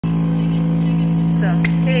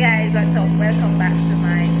welcome back to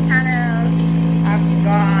my channel. I've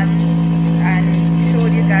gone and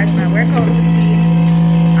showed you guys my workout routine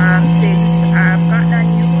since I've gotten a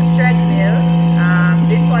new treadmill.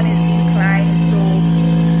 This one is inclined, so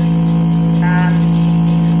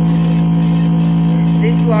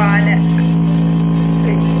this one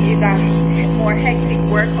is a more hectic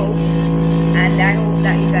workout, and I hope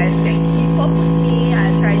that you guys can keep up with me.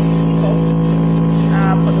 I'll try to keep up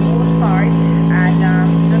for the most part, and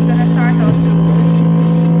I'm just gonna start off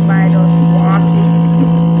soon by just walking.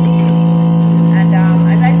 And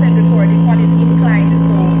as I said before, this one is inclined,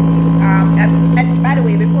 so and by the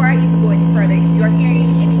way, before I even go any further, if you're hearing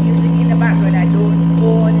any music in the background, I don't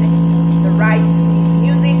own the right to this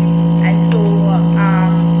music, and so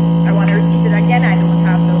I want to repeat it again. I don't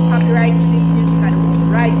have no copyrights to this music, I don't own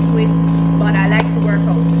the rights to it, but I like to work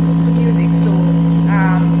out to music. So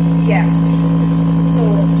yeah, so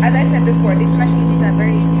as I said before, this machine is a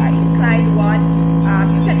very inclined one.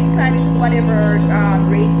 You can incline it to whatever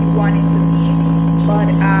rate you want it to be, but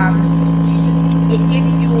it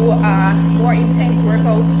gives you more intense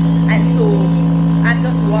workout. And so I'm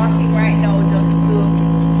just walking right now just to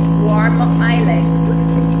warm up my legs. So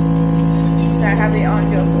I have it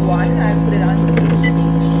on just one, I'll put it on two.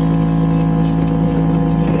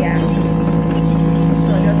 Yeah,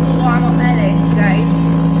 so just to warm up my legs, guys,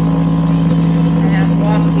 and I'm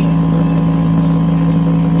walking.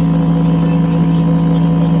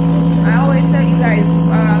 I always tell you guys, if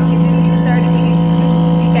it's even 30 minutes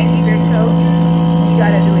you can give yourself, you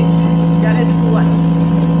gotta do it. You gotta do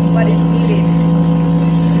what is needed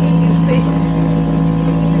to keep you fit,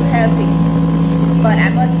 to keep you healthy. But I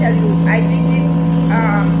must tell you, I did this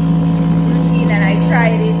routine and I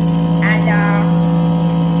tried it, and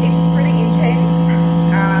it's pretty intense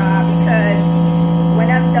because when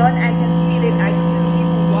I'm done I can feel it. I couldn't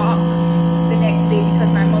even walk the next day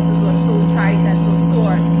because my muscles were so tight and so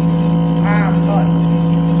sore. But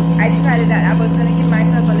I decided that I was going to give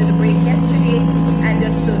myself a little break yesterday and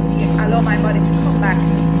just to allow my body to come back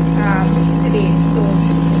today. So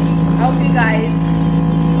I hope you guys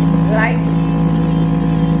like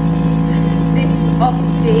this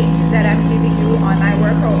update that I'm giving you on my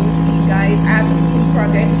workout routine, guys. I've seen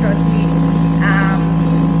progress, trust me.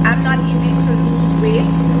 I'm not in this to lose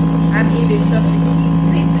weight, I'm in this just to keep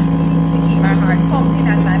fit, to keep my heart pumping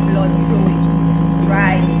and my blood flowing,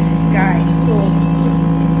 right, guys? So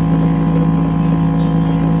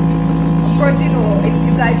of course, you know, if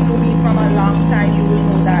you guys know me from a long time, you will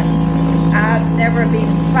know that I've never been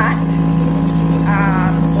fat.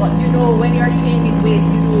 But you know, when you're gaining weight,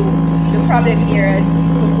 you know, the problem here is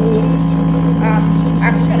for most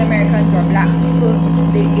African Americans or black people,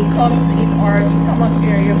 it comes in our stomach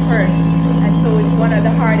area first, and so it's one of the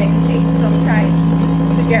hardest things sometimes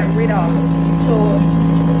to get rid of. So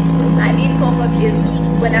my main focus is,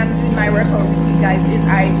 when I'm doing my workout routine, guys, is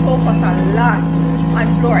I focus a lot on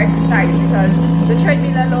floor exercise, because the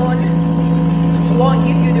treadmill alone won't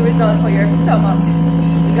give you the result for your stomach.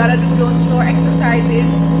 You gotta do those floor exercises,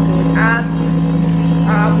 those abs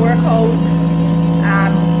workout.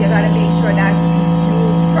 You gotta make sure that you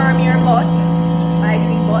firm your butt by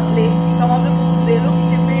doing butt lifts. Some of the moves, they look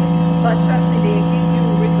stupid, but trust me, they give you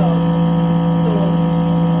results. So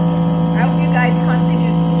I hope you guys continue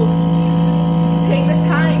to take the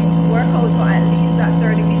time to work out for at least that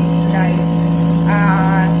 30 minutes, guys,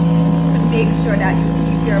 to make sure that you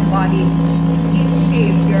keep your body in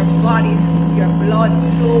shape, your body, your blood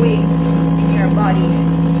flowing in your body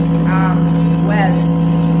well.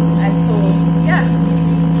 And so yeah,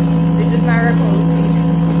 this is my workout routine.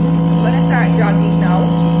 I'm gonna start jogging now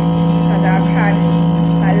because I've had,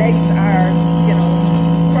 my legs are, you know,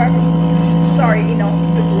 sorry enough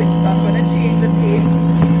to do it, so I'm gonna change the pace.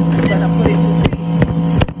 I'm gonna put it to 3.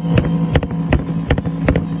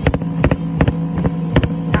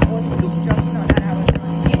 That was 2 just now that I was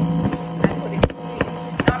running in. I put it to 3.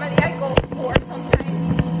 Normally I go 4 sometimes,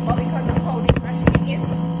 but because of how this machine is,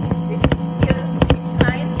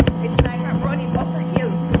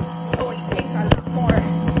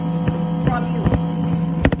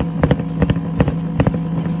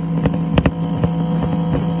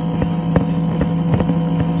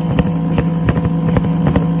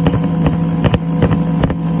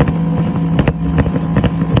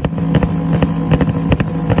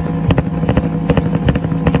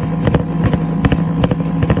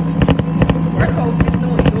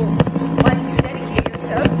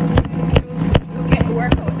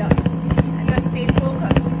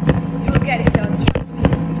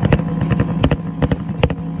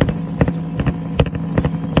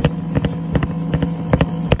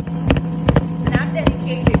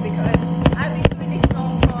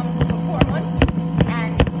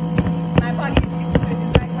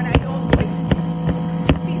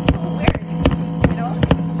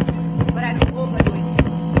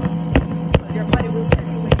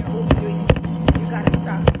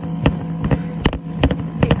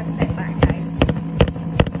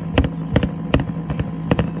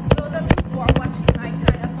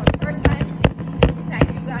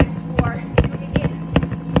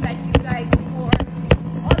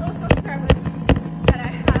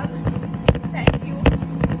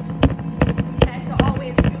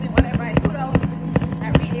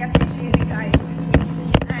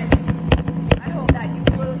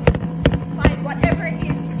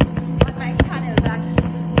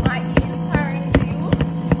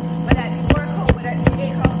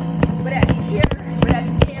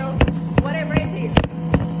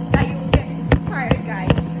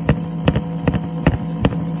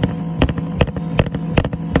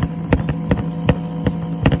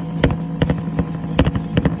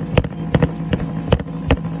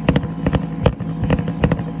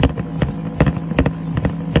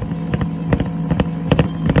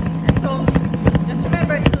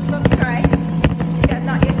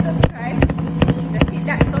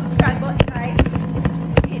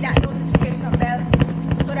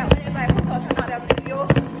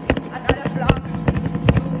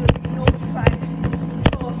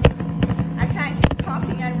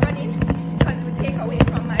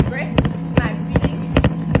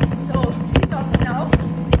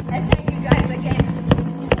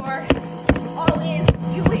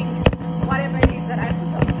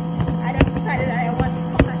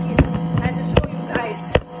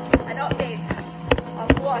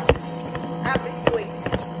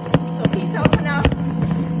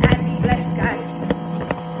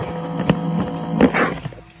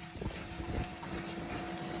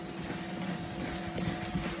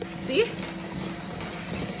 see?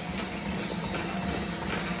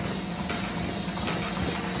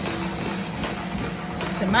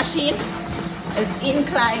 The machine is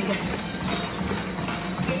inclined.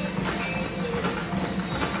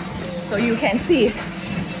 So you can see,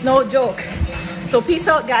 it's no joke. So peace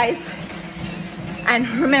out, guys. And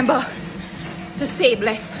remember to stay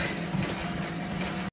blessed.